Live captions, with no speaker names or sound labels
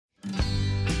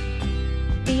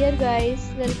Dear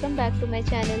guys, welcome back to my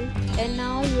channel, and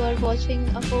now you are watching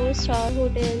a 4-star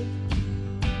hotel.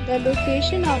 The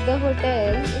location of the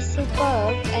hotel is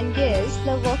superb and guests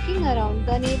love walking around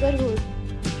the neighborhood.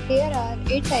 There are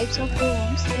 8 types of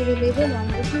rooms available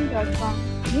on booking.com.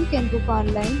 You can book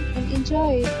online and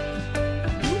enjoy it.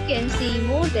 You can see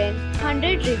more than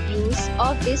 100 reviews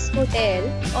of this hotel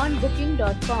on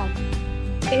booking.com.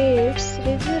 Its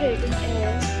review rating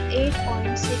is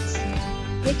 8.6,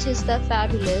 which is the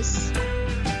fabulous.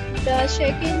 The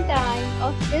check-in time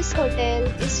of this hotel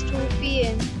is 2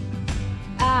 p.m.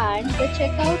 and the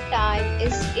checkout time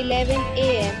is 11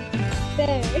 a.m.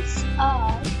 Pets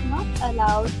are not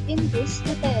allowed in this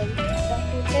hotel. The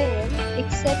hotel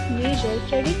accepts major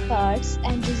credit cards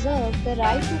and reserves the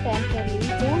right to temporarily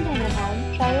hold an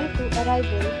amount prior to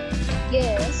arrival.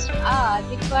 Guests are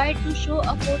required to show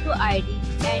a photo ID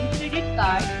and credit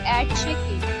card at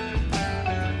check-in.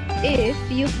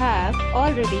 If you have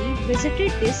already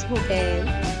visited this hotel,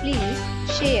 please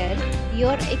share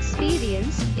your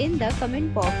experience in the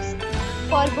comment box.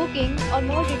 For booking or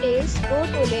more details, go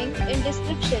to link in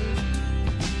description.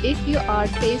 If you are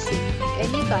facing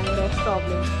any kind of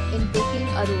problem in booking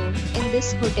a room in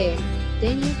this hotel,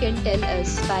 then you can tell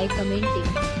us by commenting.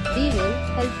 We will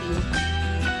help you.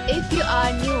 If you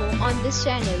are new on this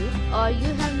channel or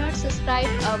you have not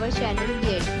subscribed our channel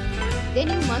yet, then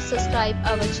you must subscribe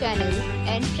our channel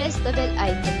and press the bell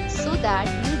icon so that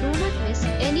you do not miss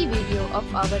any video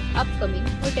of our upcoming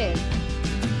hotel.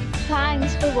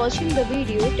 Thanks for watching the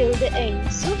video till the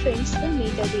end. So friends, will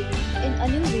meet again in a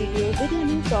new video with a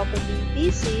new property.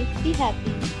 Be safe, be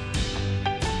happy.